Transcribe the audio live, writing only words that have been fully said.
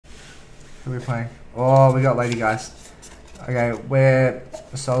Who are we playing? Oh, we got Lady Geist. Okay, we're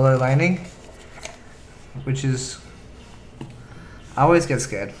solo laning, which is... I always get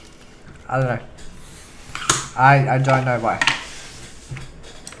scared. I don't know. I don't know why.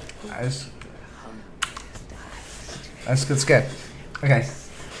 I just get scared. Okay.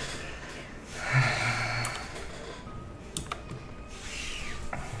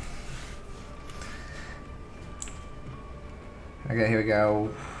 Okay, here we go.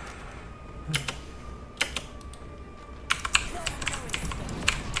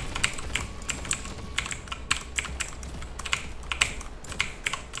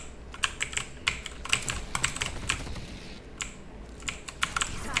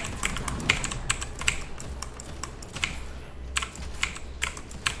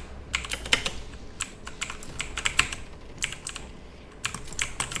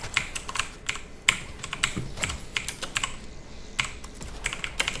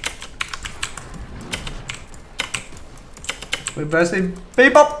 We're bursting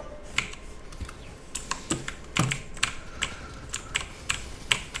people!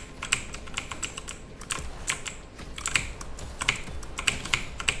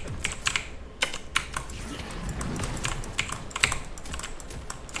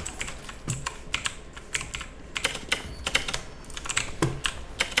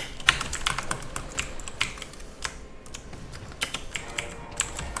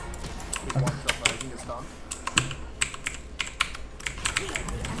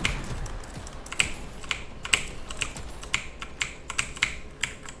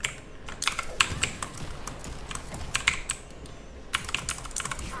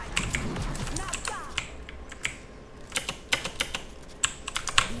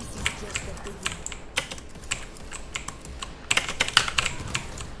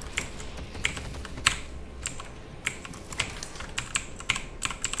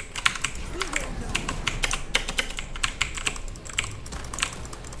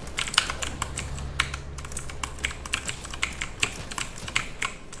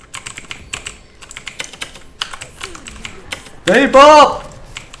 People!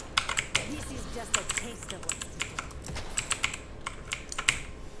 This is just a taste of what's to come.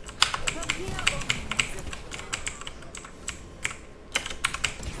 From here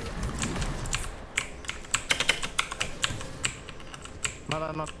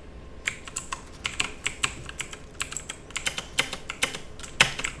on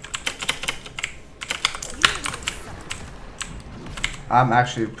I'm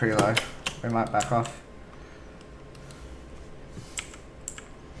actually pretty low. We might back off.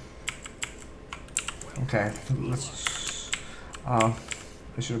 Okay, let's. I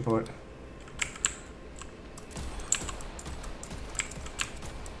should have bought.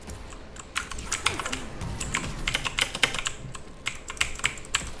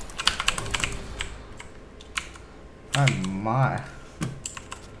 Oh my.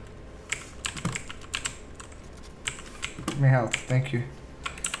 Give me health, thank you.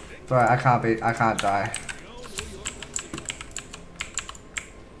 But I can't die.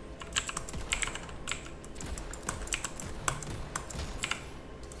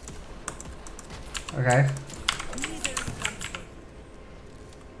 Okay.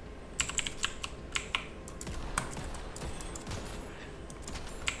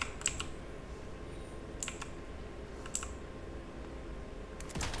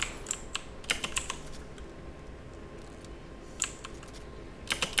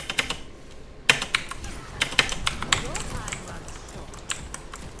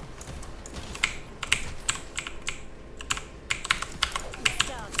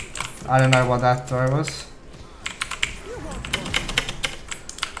 I don't know what that throw was.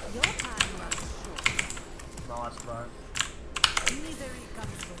 Nice, bro.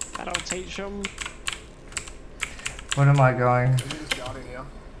 That'll teach them. What am I going? Just got in here.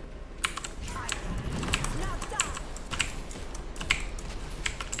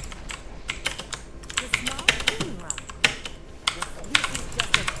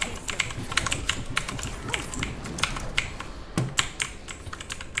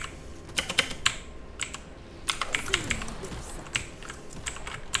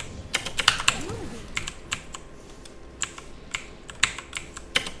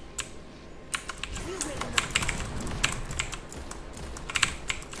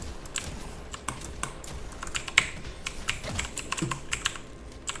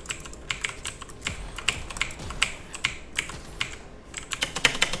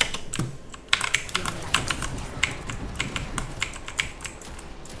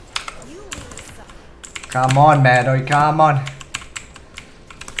 Come on, Medo, come on.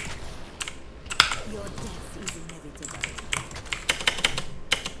 Your death is inevitable.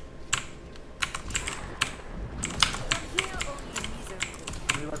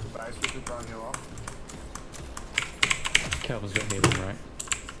 Calvin's got healing, right?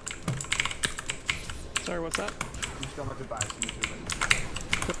 Sorry, what's that? I'm just going to base in 2 minutes.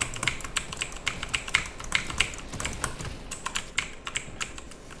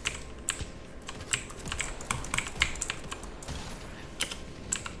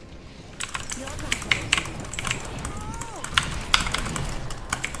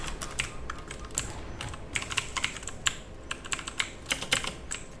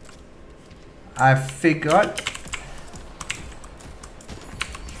 I forgot.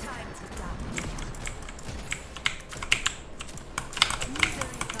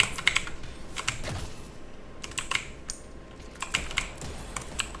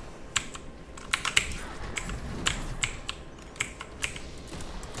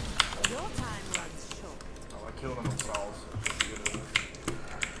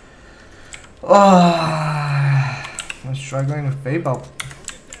 Oh, I'm struggling with feedback.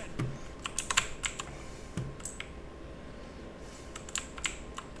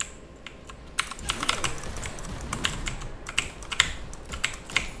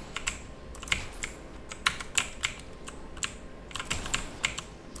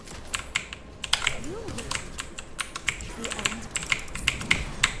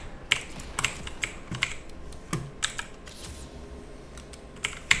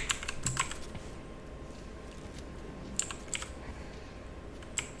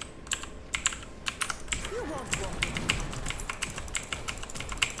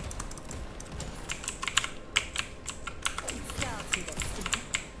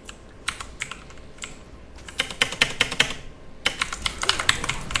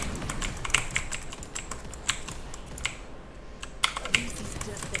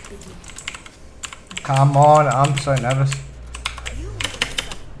 Come on, I'm so nervous.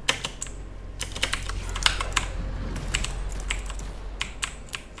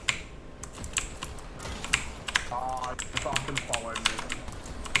 Oh, you fucking followed me.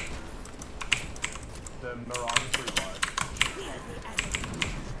 The Mirage is pretty low.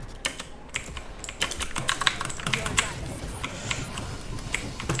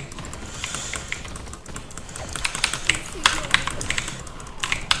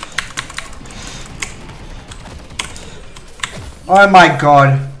 Oh my god.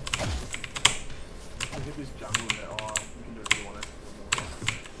 I hit this jungle in there. Oh, you can do it if you want it.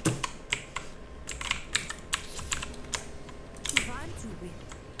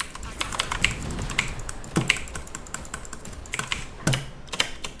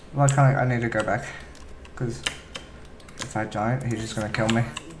 Well, I need to go back. Because if I don't, he's just gonna kill me.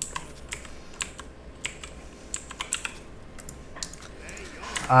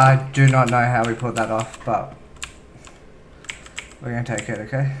 I do not know how we pulled that off, but we're gonna take it,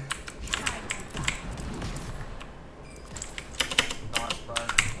 okay? Nice, bro.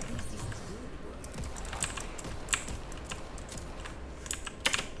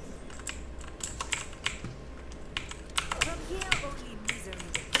 From here, only misery.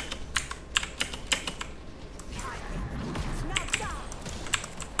 Smack down.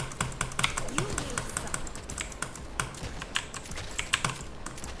 You will suffer.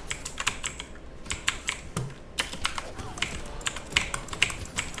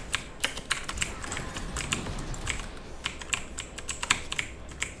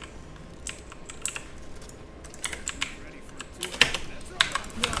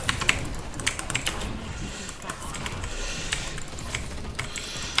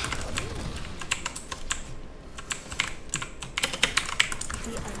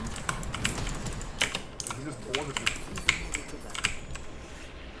 He just pauses it.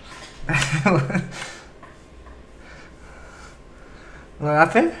 What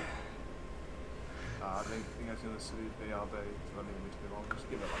happened? I think it's in the city BRB. It's not even be too long. Just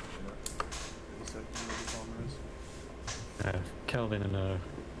give it like a minute. 30 seconds of the timer is. Calvin and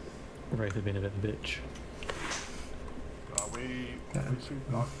Wraith have been a bit of a bitch. We gotta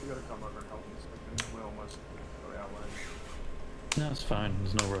come over and help in a second. We're almost got our way. No, it's fine.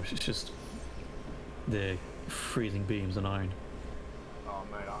 There's no rush. It's just the freezing beams and iron. Oh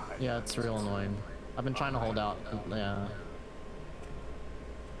mate, I hate Yeah, it's real annoying. I've been trying to hold out. Yeah.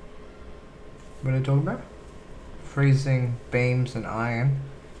 What are they talking about? Freezing beams and iron.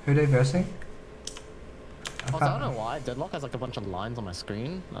 Who are they versing? Also, I don't know why. Deadlock has like a bunch of lines on my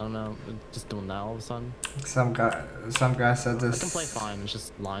screen. I don't know. It's just doing that all of a sudden. Some guy said this. I can play fine. It's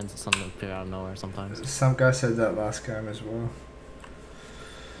just lines that suddenly appear out of nowhere sometimes. Some guy said that last game as well.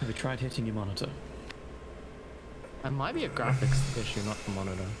 Have you tried hitting your monitor? It might be a graphics issue, not the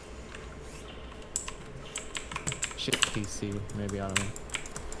monitor. Shit PC, maybe, I don't know.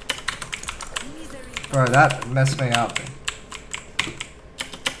 Bro, that messed me up.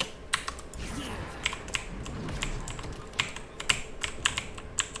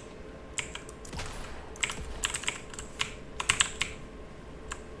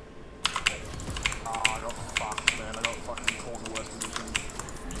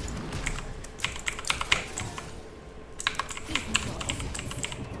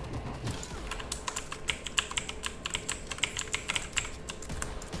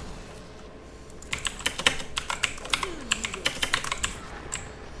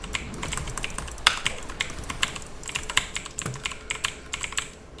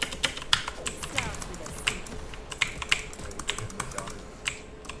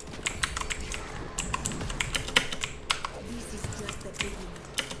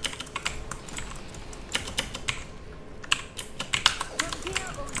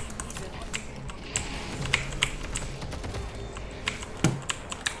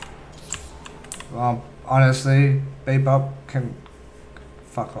 Honestly, Bebop can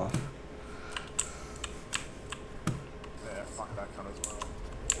fuck off. Yeah, fuck that cunt as well.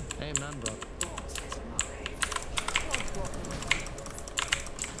 Hey man, bro.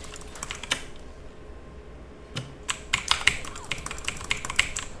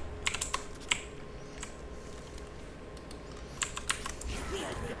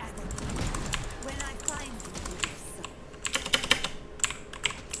 When I find you, so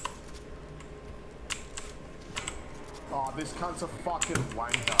Oh, this cunt's a fucking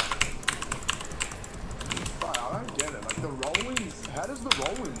wanker. But I don't get it. Like the rolling, how does the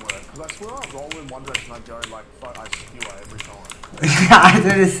rolling work? Because I swear I roll in one direction, I go like, fuck, I skewer every time. Yeah, I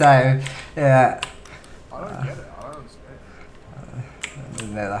do the same. Yeah. I don't get it. I don't understand.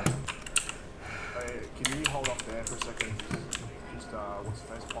 Neither. Hey, can you hold off there for a second? Just what's the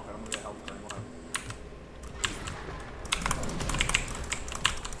face pocket? I'm gonna get help with anyone.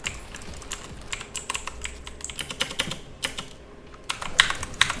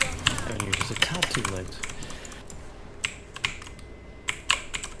 And you're just a tad too late.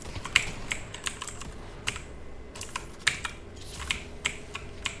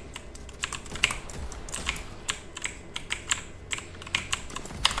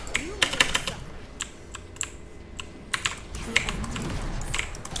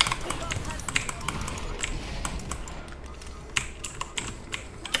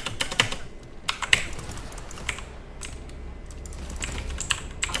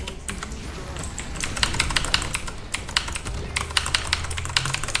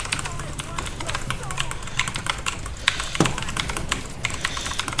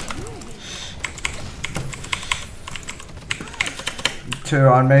 Two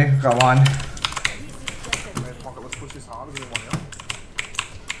on me, got one. Face pocket, let's push this harder than anyone else.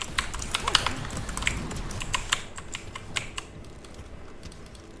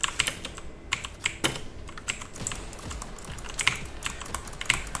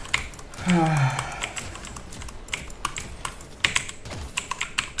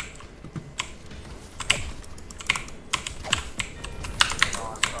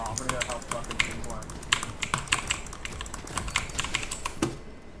 I'm gonna get help fucking pinpoint.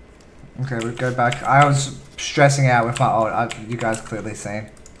 Okay, we go back. I was stressing out with my ult. You guys clearly seen.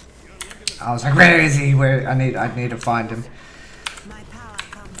 I was like, where is he? Where I need to find him. my power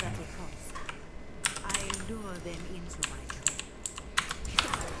comes at a cost. I lure them into my trap.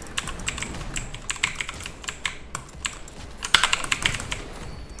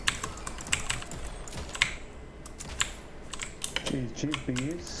 Cheese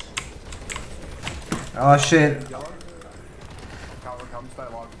bees. Oh shit. Yellow. Come, stay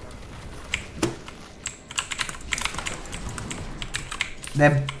alive.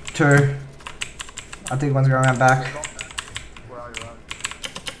 Them two. I think one's going around back. Where are you at?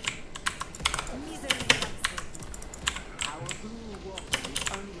 Misery comes Our blue wall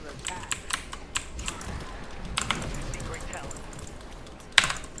is under attack. Secret talent.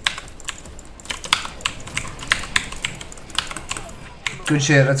 Good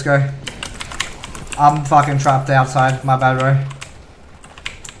shit, let's go. I'm fucking trapped outside. My bad, bro.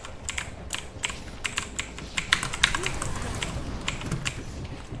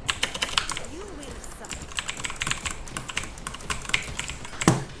 You will suffer.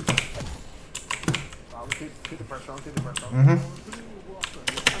 Keep the pressure on, keep the pressure on. Mm-hmm. Blue wall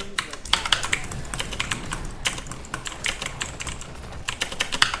is under attack. Time to die.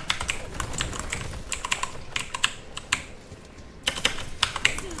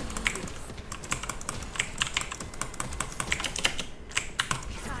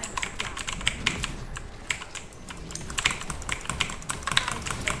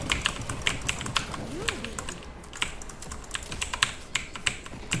 You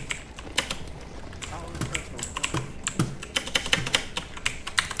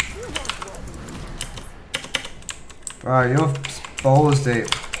will be Bro, your balls deep.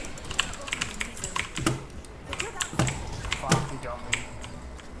 Fuck, he got me.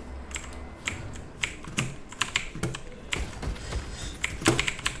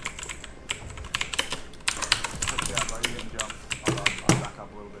 Push out, bro, you can jump. I'll back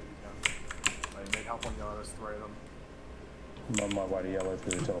up a little bit, you can. You need help on yellow, there's three of them. I'm on my way to yellow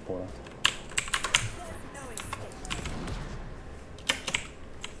through the teleporter.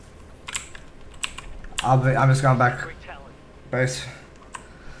 I'm just going back. Secret talent. Base.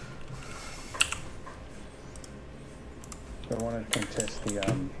 I want to contest the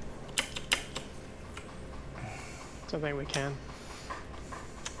Don't think we can.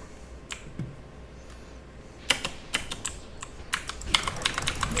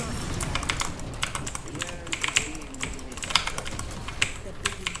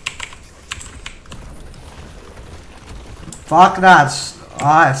 Fuck that.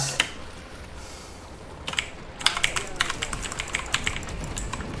 Ice.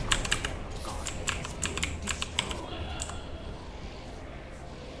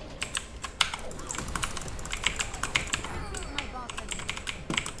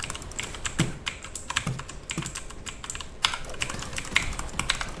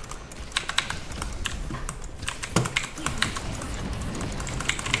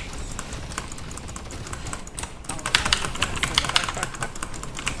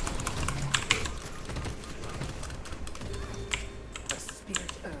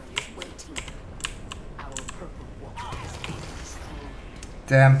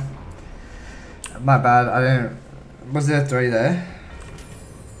 Damn. My bad. I didn't. Was there 3 there?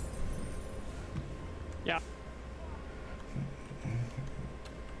 Yeah.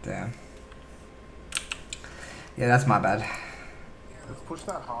 Damn. Yeah, that's my bad. Let's push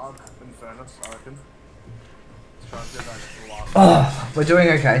that hard in fairness, I reckon. Let's try and get that to the last. Oh, we're doing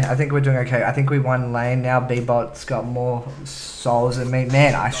okay. I think we're doing okay. I think we won lane now. B-Bot's got more souls than me.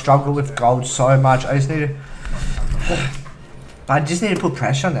 Man, I struggle with gold so much. I just need to... I just need to put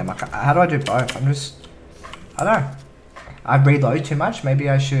pressure on them. Like, how do I do both? I'm just... I don't know. I reload too much. Maybe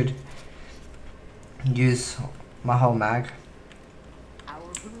I should use my whole mag. Our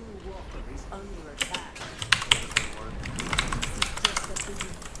blue walker is under attack.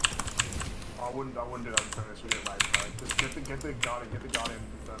 I wouldn't do that in fairness. We get late, bro. Just get the guardian in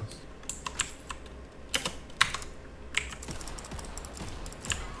fairness.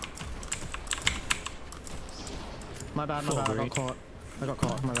 My bad, I got caught. I got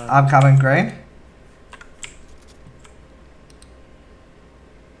caught, my bad. I'm coming green.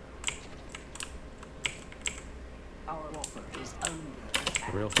 Our walker is under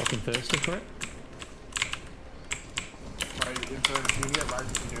attack. Real fucking thirsty for it. Bro, in fairness, you can get late,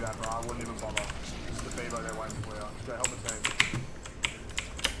 you can do that, bro. I wouldn't even bother. This is the Bebo they're waiting for you. Just go help the team.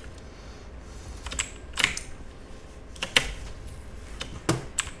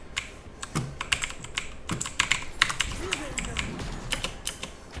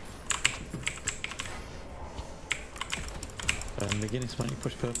 Beginnings, why don't you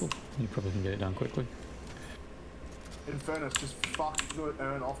push purple? You probably can get it done quickly. In fairness, just fuck do it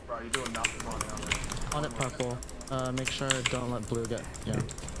earn off, bro. You're doing nothing right now, man. On it, purple. Make sure don't let blue get. Yeah.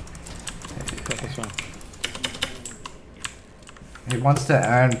 Purple's fine. He wants to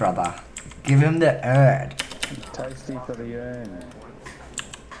earn, brother. Give him the earn. Tasty for the urn.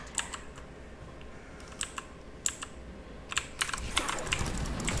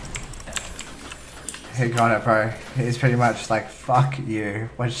 He got it, bro. He's pretty much like, fuck you.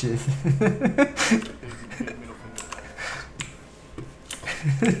 Watch this.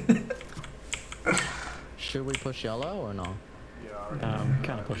 Should we push yellow or no? Yeah,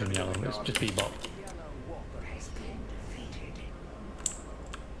 Kind of pushing yellow. It's just B-bot.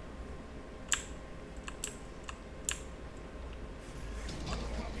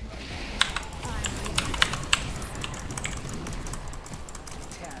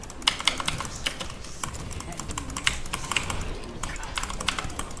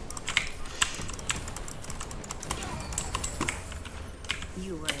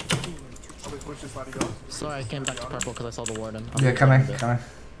 Sorry, I came back to purple because I saw the warden. Yeah, coming, coming.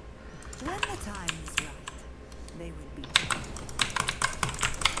 When the time is right, they will be.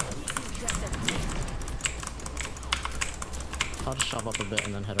 I'll just shove up a bit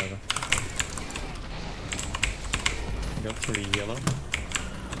and then head over. Got 3 yellow.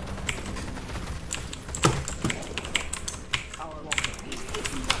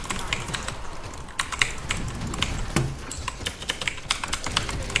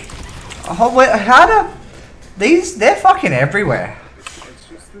 Oh wait, how do these? They're fucking everywhere. it's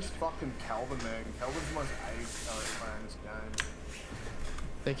just this fucking Calvin, man. Calvin's the most aged player in this game.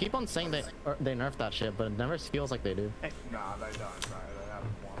 They keep on saying they nerfed that shit, but it never feels like they do. Nah, they don't, bro. They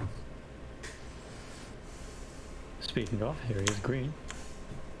haven't once. Speaking of, here he is green.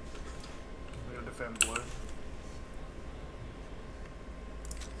 We're gonna defend blue.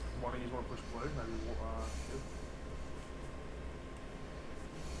 One of you want to push blue? Maybe yeah.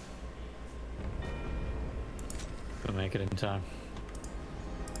 We'll make it in time.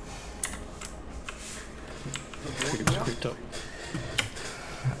 Creeped up.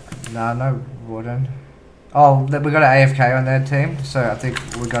 Nah, no warden. Oh, we got an AFK on their team, so I think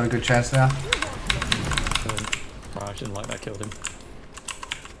we got a good chance now. I didn't like that, killed him.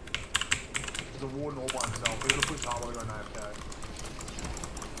 There's a warden all by himself. We're gonna push hard while we're going AFK.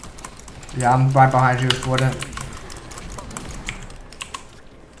 Yeah, I'm right behind you, warden.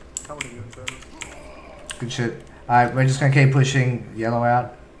 Coming to you in fairness. Good shit. Alright, we're just gonna keep pushing yellow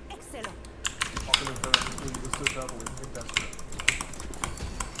out. Excellent. Popping in fairness. Let's do purple. desperate.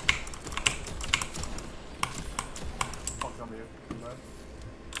 Fuck, I'm here. Come back.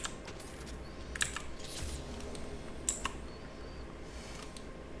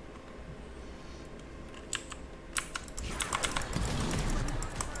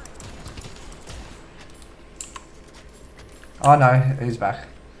 Oh no, he's back.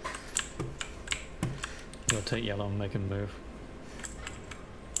 We'll take yellow and make him move.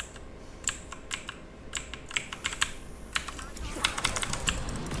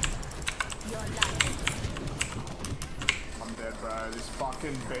 I'm dead, bro. This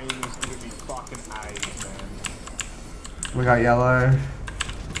fucking beam is giving me fucking AIDS, man. We got yellow.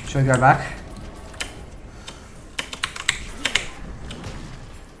 Should we go back?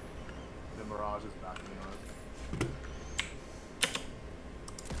 The Mirage is back, you know.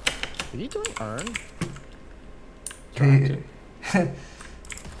 Are you doing earn?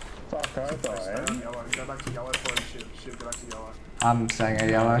 Fuck, I Stay am. on yellow. Go back to yellow for a ship. Ship, go back to yellow. I'm staying at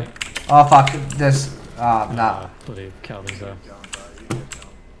yellow. Oh fuck, there's nah. Bloody Calvin's there. Jump, bro. You get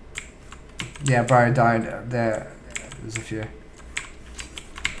jump. Yeah bro, don't. There's a few. I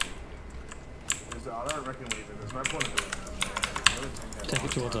don't reckon we even. There's no point in doing that. There's really 10k Take it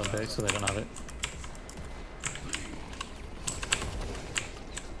lines towards our right base so they don't have it.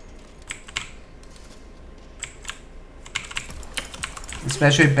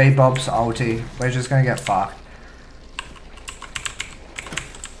 Especially Bebop's ulti. We're just gonna get fucked.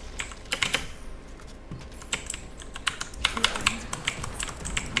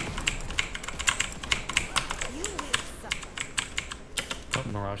 Oh,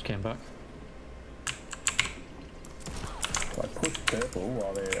 Mirage came back. I push purple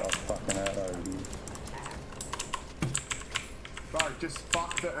while they're fucking out over you. Bro, just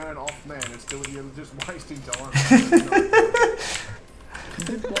fuck the earn off, man. It's still, you're just wasting time.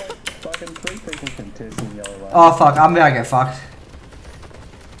 There's like fucking 3 people contesting yellow lane. Oh fuck, I'm gonna get fucked.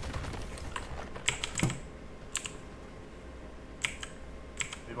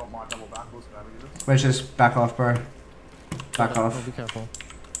 You got my double back, we'll grab it. Let's just back off bro. Back Oh, off. be careful.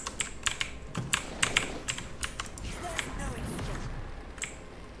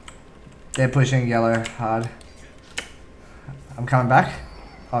 They're pushing yellow hard. I'm coming back.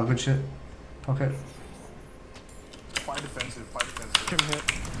 Oh good shit. Pocket. Play defensive, play defensive. Give him hit.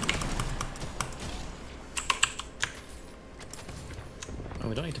 Oh,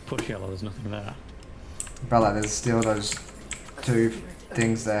 we don't need to push yellow, there's nothing there. Brother, there's still those 2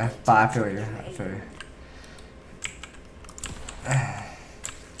 things there. But I feel you. I feel you.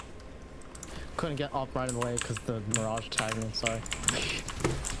 Couldn't get up right away because the Mirage tagged me, sorry.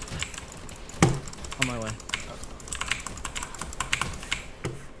 On my way.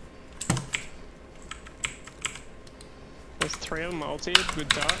 There's 3 of them ulted with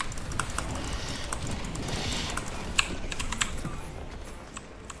dart.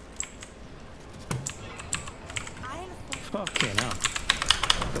 Fucking hell.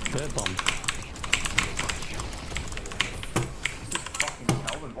 Got bird bomb. Fucking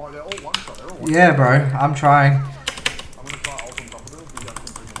Calvin. Oh, they're all one shot, they're all one Yeah bro, I'm trying. I'm gonna try ult on top of them. You guys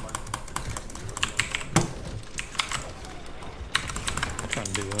can bring them back. Trying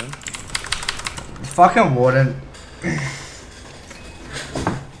to do one. Fucking warden.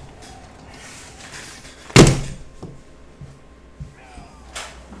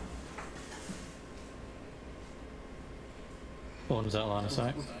 Warden's out of line of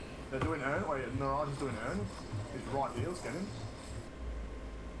sight. They're doing earn. Wait, Mirage is doing earn. He's right here, let's get him.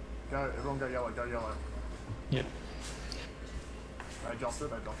 Go, everyone go yellow, go yellow. Yep. They dropped it,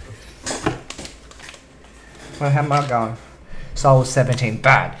 they dropped it. Well, how am I going? Soul 17,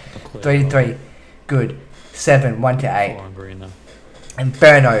 bad. Clear 3 yellow. 3, good. 7 1 to 8. 4 on green though. And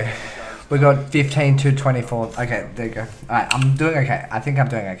Berno, we got 15 to 24. Okay, there you go. Alright, I'm doing okay. I think I'm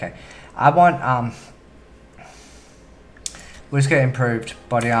doing okay. I want we'll just get improved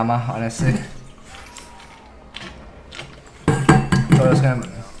body armor, honestly. Thought I was gonna.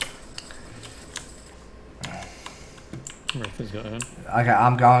 Riff has got earn. Okay,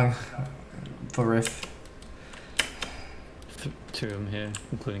 I'm going for Riff. 2 of them here,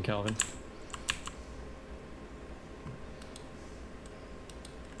 including Calvin.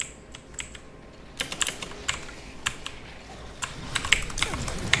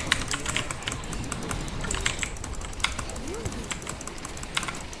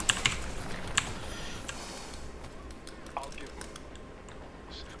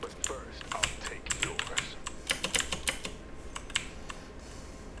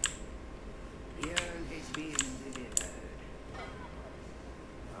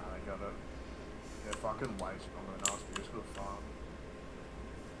 I got it.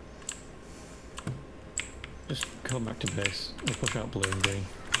 Just come back to base. We'll push out blue and green.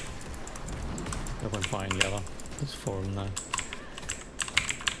 Everyone fine yellow. There's 4 of them there.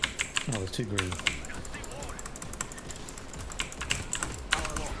 Oh, there's 2 green.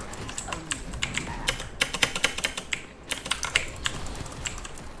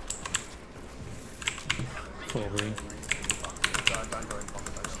 Four green. Don't go in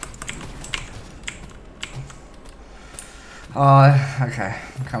combination. Oh, okay.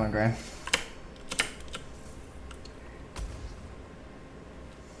 I'm coming green.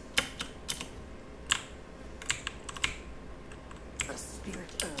 A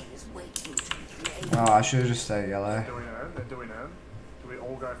spirit urn is waiting to be created. Oh, I should have just stayed yellow. Do we earn? Do we earn? Do we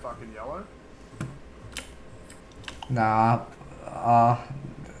all go fucking yellow? Nah.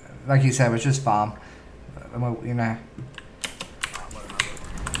 Like you said, it's just farm. You know.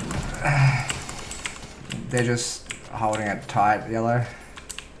 They're just holding it tight, yellow.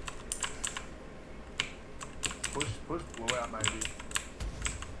 Push blue out maybe.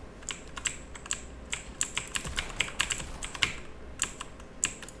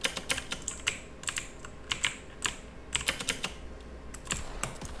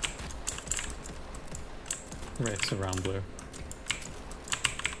 Red's around blue.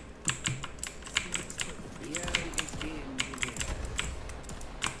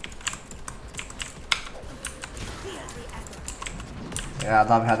 Yeah, I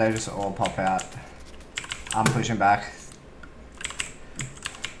love how they just all pop out. I'm pushing back.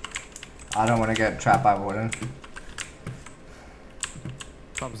 I don't want to get trapped by wooden.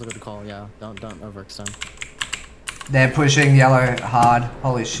 Probably a good call, yeah. Don't overextend. They're pushing yellow hard.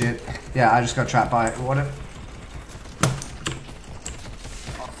 Holy shit. Yeah, I just got trapped by wooden. I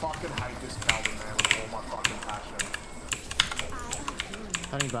fucking hate this Calvin, man, with all my fucking passion.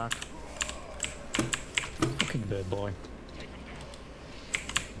 Heading back. Fucking bird boy.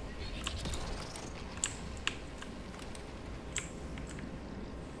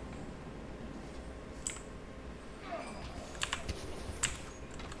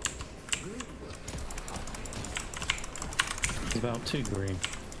 About 2 green.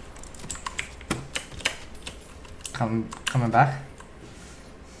 Coming back.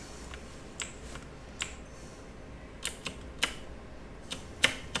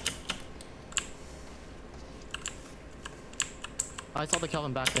 I saw the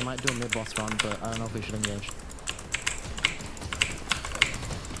Kelvin back. They might do a mid-boss run, but I don't know if we should engage.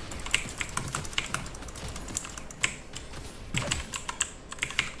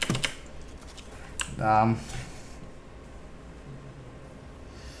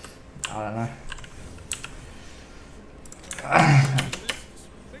 I don't know.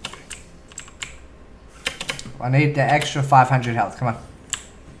 I need the extra 500 health. Come on.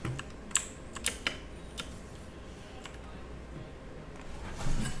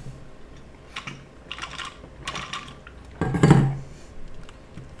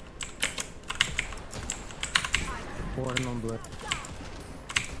 Warden on blue.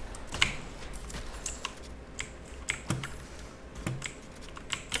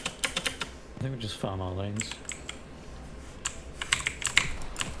 I think we just farm our lanes.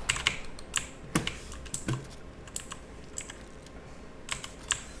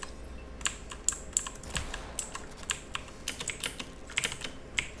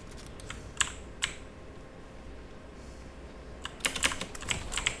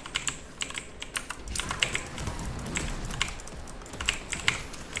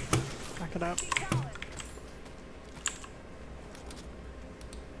 Back it up.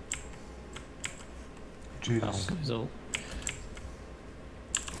 Jesus. Oh, goes all.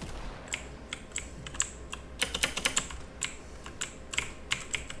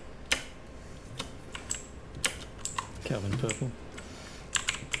 Calvin purple.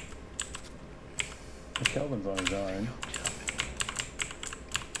 Kelvin's on his own.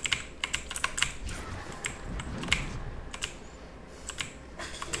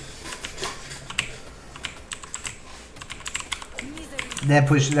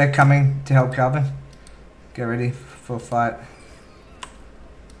 They're coming to help Calvin. Get ready for a fight.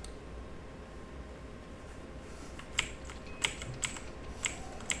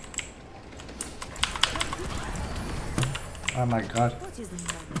 Oh my god. What is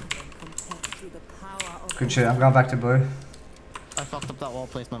nothing compared to the power of Good shit, I'm going back to blue. I fucked up that wall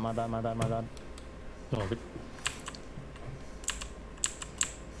placement. My bad. Oh, good.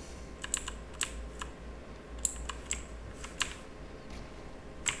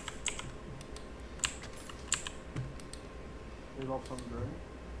 Leave off some green.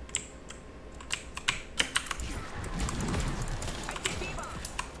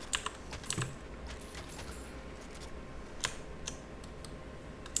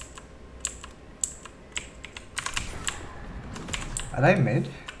 Are they mid?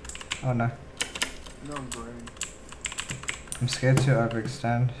 Oh no. No, I'm green. I'm scared to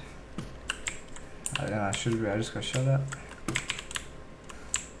overextend. I don't know, I should be. I just got shot at.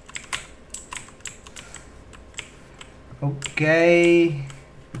 Okay.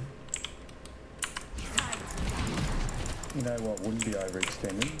 You know what wouldn't be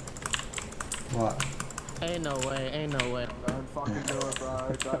overextending? What? Ain't no way, ain't no way. Don't fucking do it,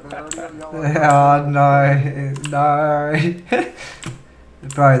 bro. They're already on yellow. Oh no, no.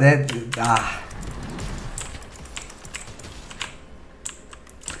 Bro, that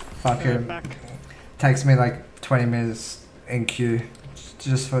fucking Back. takes me like 20 minutes in queue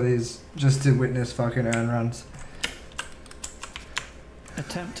just for these, just to witness fucking earn runs.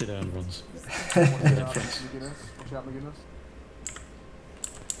 Attempted earn runs. Watch out, McGuinness. Watch out, McGuinness.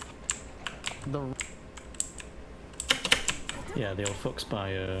 The Yeah, the old fucks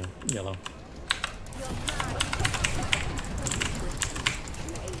by yellow.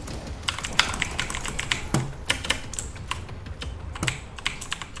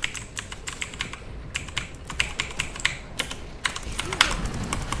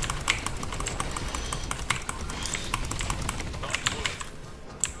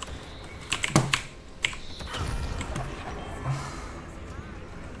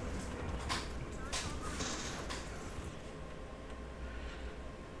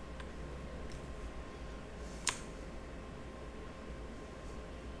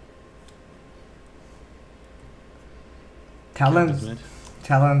 Talon's, Mid.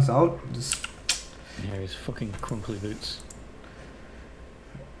 Talon's ult. Just Yeah, his fucking crunkly boots.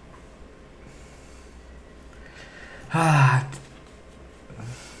 what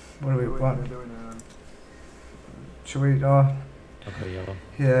do we They're want? doing Should we? Oh, Okay, yellow.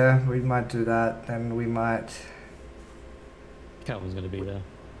 yeah, we might do that. Then we might. Calvin's gonna be there.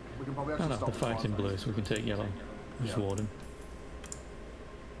 we can probably Oh actually no, stop the fight's in blue, so we can take yellow. Just Yeah. ward him.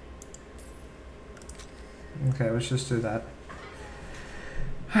 Okay, let's just do that.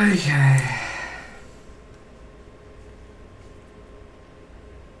 Okay.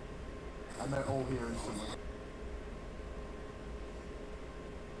 And they're all here instantly.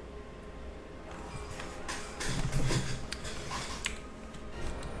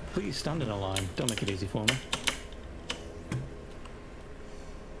 Please stand in a line. Don't make it easy for me.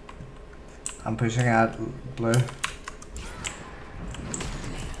 I'm pushing out blue.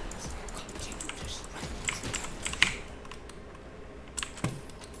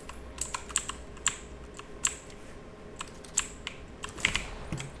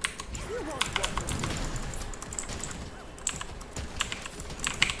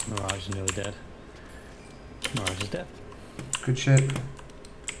 Mirage is nearly dead. Mirage is dead. Good shit.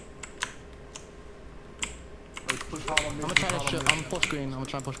 Like, push hard on me. I'm gonna try to shoot. I'm push green. I'm gonna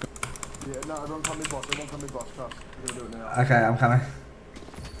try and push green. Yeah, no, everyone come mid-boss. Everyone come mid-boss. Trust. We're gonna do it now. Okay, I'm coming.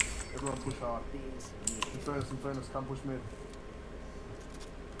 Everyone push hard. In fairness, come push mid.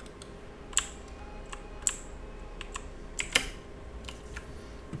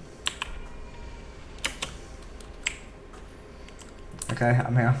 Okay,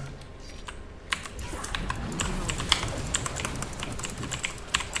 I'm here.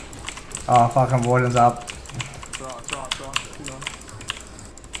 Oh, fucking warden's up. It's alright, it's alright, it's alright. Keep on.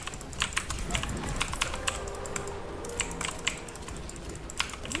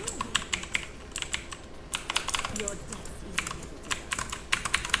 Your death is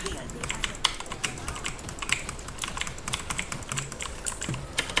inevitable.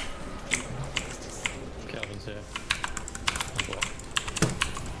 Heal the other. Calvin's here. I'm blocked.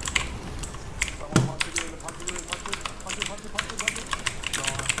 Someone punch it in, punch it in, punch it, punch it, punch it, punch it, punch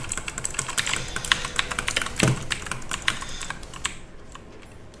it.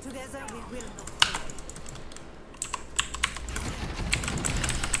 Together we will not fail.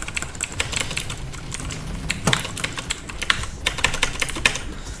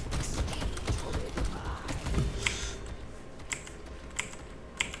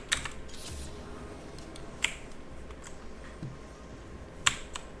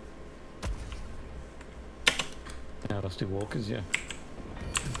 Yeah, let's do walkers, yeah.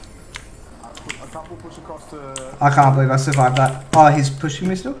 A couple push across to... I can't believe I survived that. Oh, he's pushing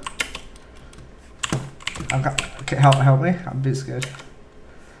me still? Okay, help me. I'm a bit scared.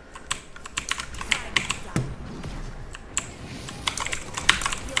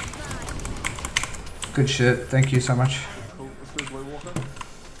 Good shit. Thank you so much. Cool, let's do blue walker.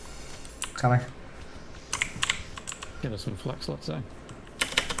 Coming. Give us some flex, let's say.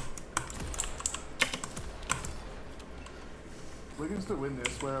 We can still win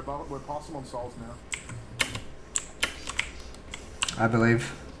this. We're past them on souls now. I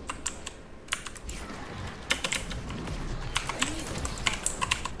believe.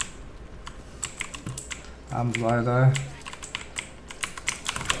 I'm low though. Nice,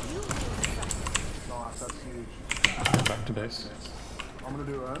 that's huge. Back to base. I'm gonna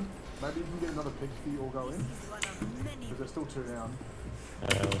do Earn. Maybe you can get another pick if you all go in. Because there's still 2 down.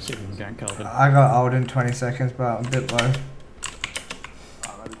 We'll see if we can gank Calvin. I got ult in 20 seconds, but I'm a bit low. Maybe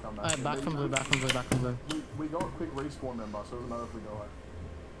come back. Alright, back from blue, back from blue, back from blue. We got a quick respawn member, so it doesn't matter if we go away.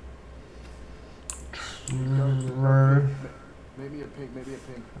 Meet me at pink, meet me at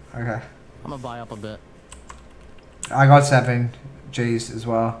pink. Okay. I'm gonna buy up a bit. I got 7 G's as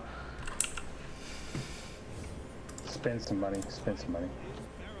well. Spend some money, spend some money.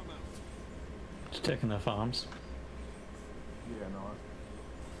 Just taking their farms. Yeah, nice.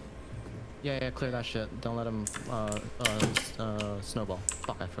 Yeah, clear that shit. Don't let him snowball.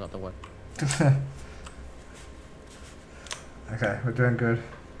 Fuck, I forgot the word. Okay, we're doing good.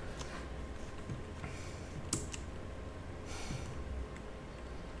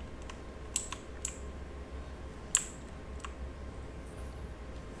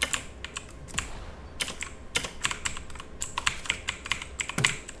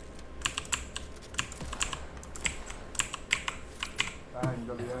 Bang, you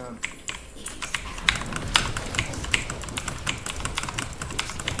got the Earn.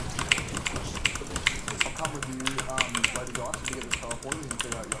 I'll come with you, Lady Geist, to get the teleporter, you can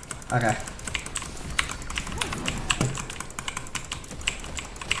figure out your... Okay.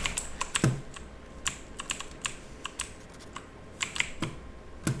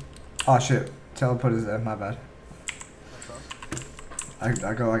 Oh shit, teleporter's there, my bad.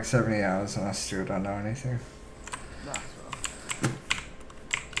 I got like 70 hours and I still don't know anything. Nah, it's alright.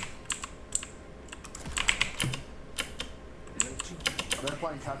 They're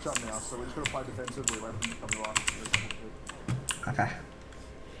playing catch up now, so we're just gonna play defensively away from the right. Okay.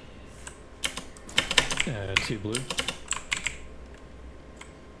 2 blue.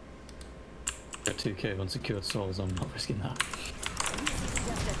 Got 2k of unsecured souls, I'm not risking that.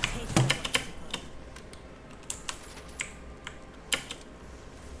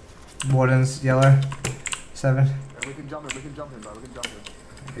 Warden's yellow. 7. Yeah, we can jump in, bro, we can jump in.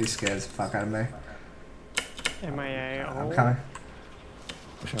 He scares the fuck out of me. MIA. I'm coming.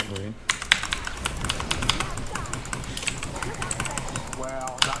 Push out green.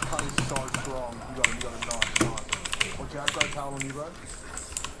 Wow, that cut is so strong. You got it, nice. Watch out, go Tal on you, bro.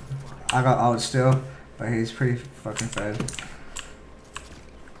 I got ult still, but he's pretty fucking fed.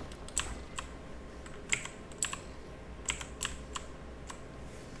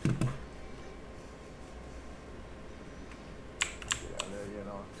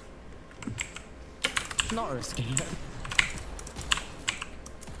 Not risking it.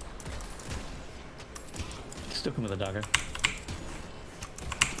 Stuck him with a dagger.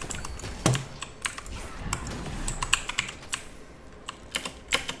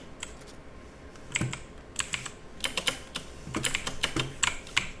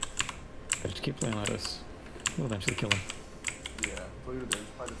 Just keep playing like this. We'll eventually kill him. Yeah, that's what you do,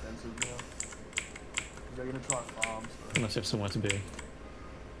 just play defensive now. They're gonna try farms. So. Unless you have somewhere to be.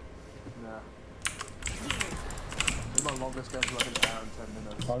 Nah. My longest game for like an hour and 10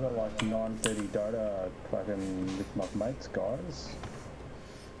 minutes. I got like 9:30 Dota fucking with my mates, guys.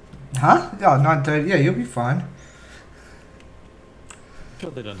 Huh? Yeah, 9:30. Yeah, you'll be fine. Sure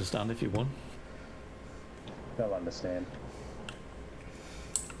they'd understand if you won. They'll understand.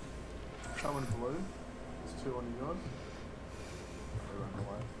 Coming blue. There's 2 on you guys. They ran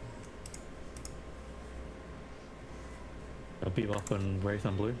away. Bebop and Wraith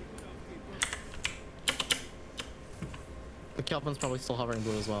on blue. The Kelvin's probably still hovering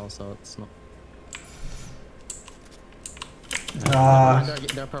blue as well, so it's not.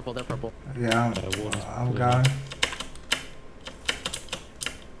 They're purple, they're purple. Yeah, I'm going.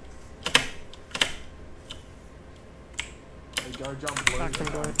 Hey, go jump blue. Back from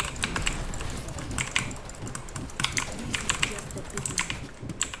blue.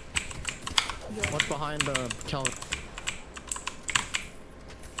 What's behind Kelvin?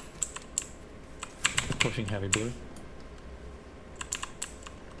 Pushing heavy blue.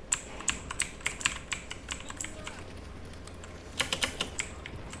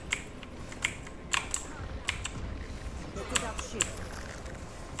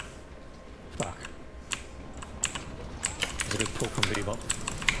 Fuck. There's a good pull from Bebop.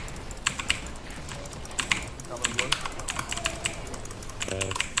 Coming blue.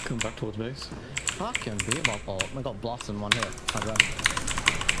 Come back towards base. Fucking Bebop ult. I got Blossom 1 hit. I run.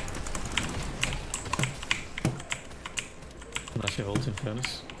 Unless you have ult in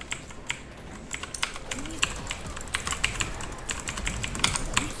fairness.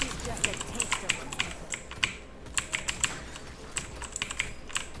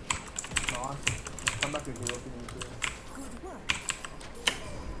 Nice. Come back in here.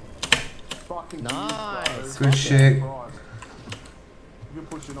 Good shit. Christ. You can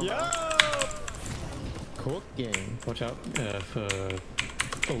push in on Yeah. that. Cook game. Watch out for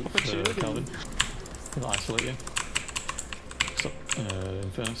Calvin. He'll isolate you. Stop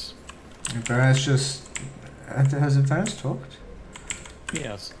Infernus. Infernus just... Has Infernus talked?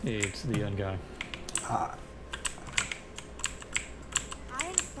 Yes, it's the young guy. Ah.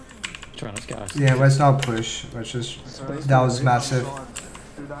 I'm fine. Trying to Geist. Yeah, let's not push. Let's just... That was massive.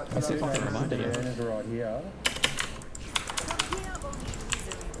 Do that. Let's see if I can The remind you. banners are right here. From here only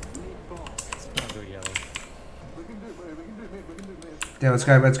I'll go yellow. We can do it, we can do it, we can do it. Yeah, let's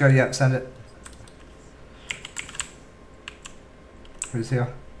go, yeah, send it. Who's here?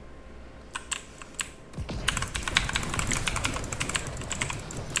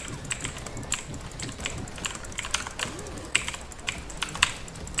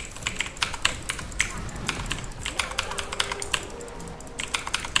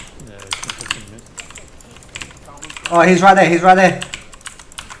 No, it's not pushing mid. Oh, he's right there, he's right there.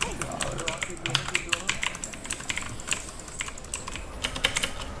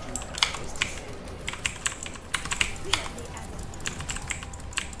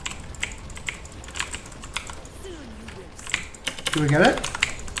 Do we get it?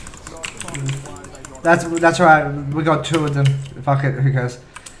 That's right. We got 2 of them. Fuck it. Who cares?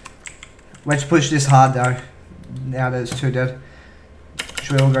 Let's push this hard though. Now there's 2 dead.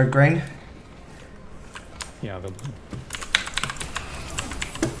 Should we all go green? Yeah, I'll go.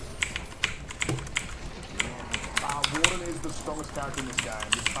 Warden is the strongest character in this game.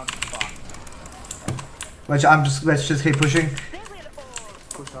 This cunt's fucked. Let's just keep pushing.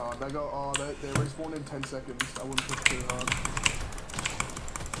 Push hard. They go. Oh, they respawn in 10 seconds. I wouldn't push too hard.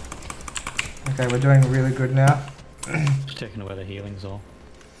 Okay, we're doing really good now. Just taking away the healings all.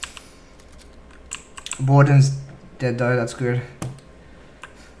 Warden's dead though. That's good.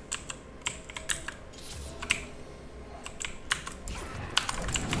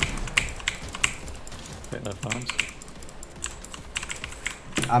 Hit their farms.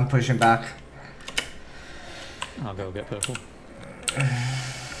 I'm pushing back. I'll go get purple.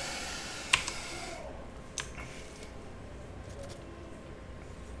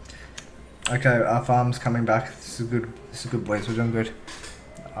 Okay, our farm's coming back. This is good. This is good, boys. We're doing good.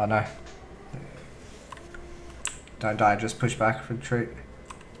 Oh no. Don't die. Just push back. Retreat.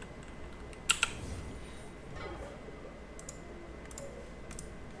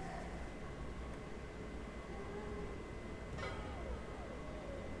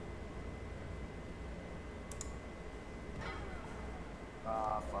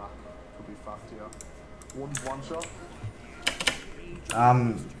 Ah, fuck. Could be fucked here. Warden's one shot.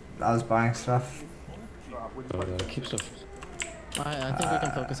 I was buying stuff. We just But wait. keep stuff. I think we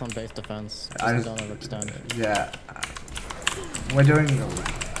can focus on base defense. I Just just- don't overextend. Yeah. We're doing.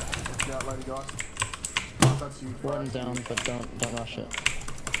 Yeah, lady guys. Oh, that's you. Warden down, but don't rush it.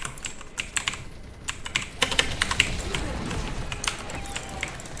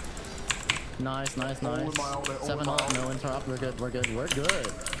 Nice. All with my ult, all with 7 my ult, ult. no interrupt. We're good.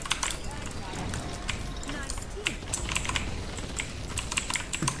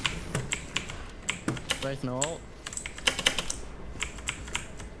 Wraith no ult.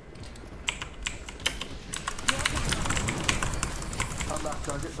 Come back,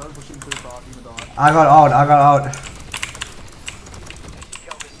 don't push in too far, you're gonna die. I got out.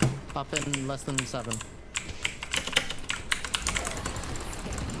 Up in less than 7.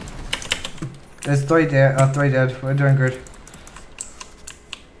 There's 3 dead. 3 dead. We're doing good.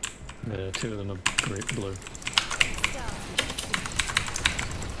 2 of them are great blue.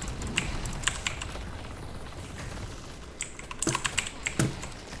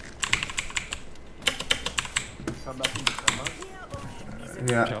 Come back into combo. Watch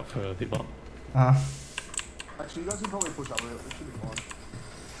Yeah. out for the bot. Actually, you guys can probably push up a bit. It should be fine.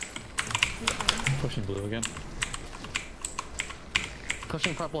 Pushing blue again.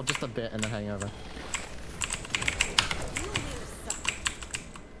 Pushing purple just a bit and then heading over.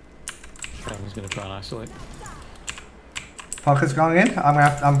 He's gonna try and isolate. Pocket's going in.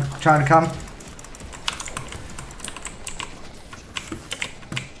 I'm trying to come. Nice.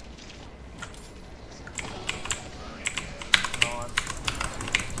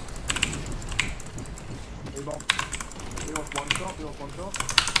 He lost one shot.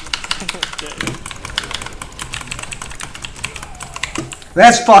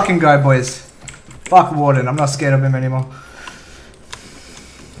 Let's fucking go, boys. Fuck Warden. I'm not scared of him anymore.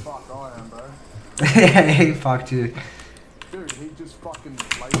 Fuck, I am, bro. Yeah, he fucked you. Dude, he just fucking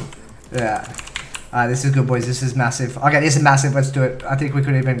laid me. Yeah. Alright, this is good, boys. This is massive. Okay, this is massive. Let's do it. I think we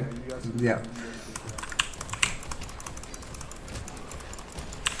could even. You guys can Yeah.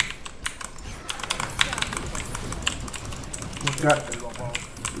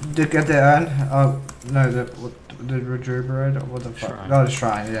 Get their own. Oh no, the rejuvenate. What the fuck? Shrine. No, the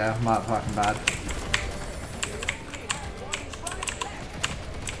shrine. Yeah, my fucking bad.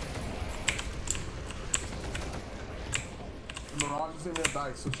 Mirage is in their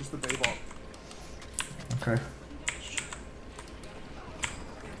base, so it's just the B-bot. Okay.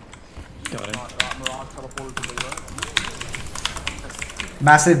 Got him. Right, Mirage teleported to B-bot.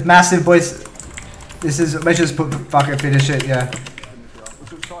 Massive boys. This is. Let's just put fucking finish it. Yeah. We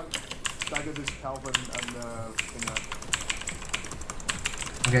should try and stagger this Calvin and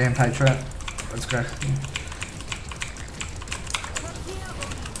I'm getting Patriot. Let's go.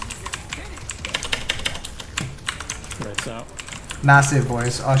 Red's out. Massive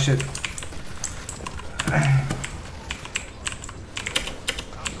boys. Oh shit.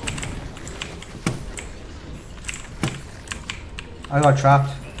 I got trapped.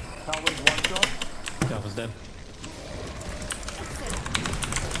 Calvin's one shot. Calvin's dead.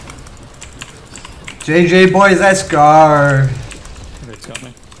 GG boys, let's go. Red's got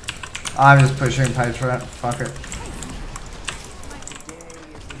me. I'm just pushing Patriot. Fuck it.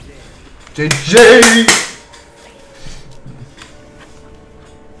 GG.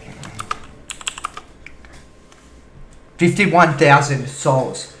 51,000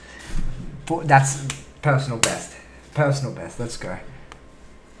 souls. That's personal best. Personal best. Let's go.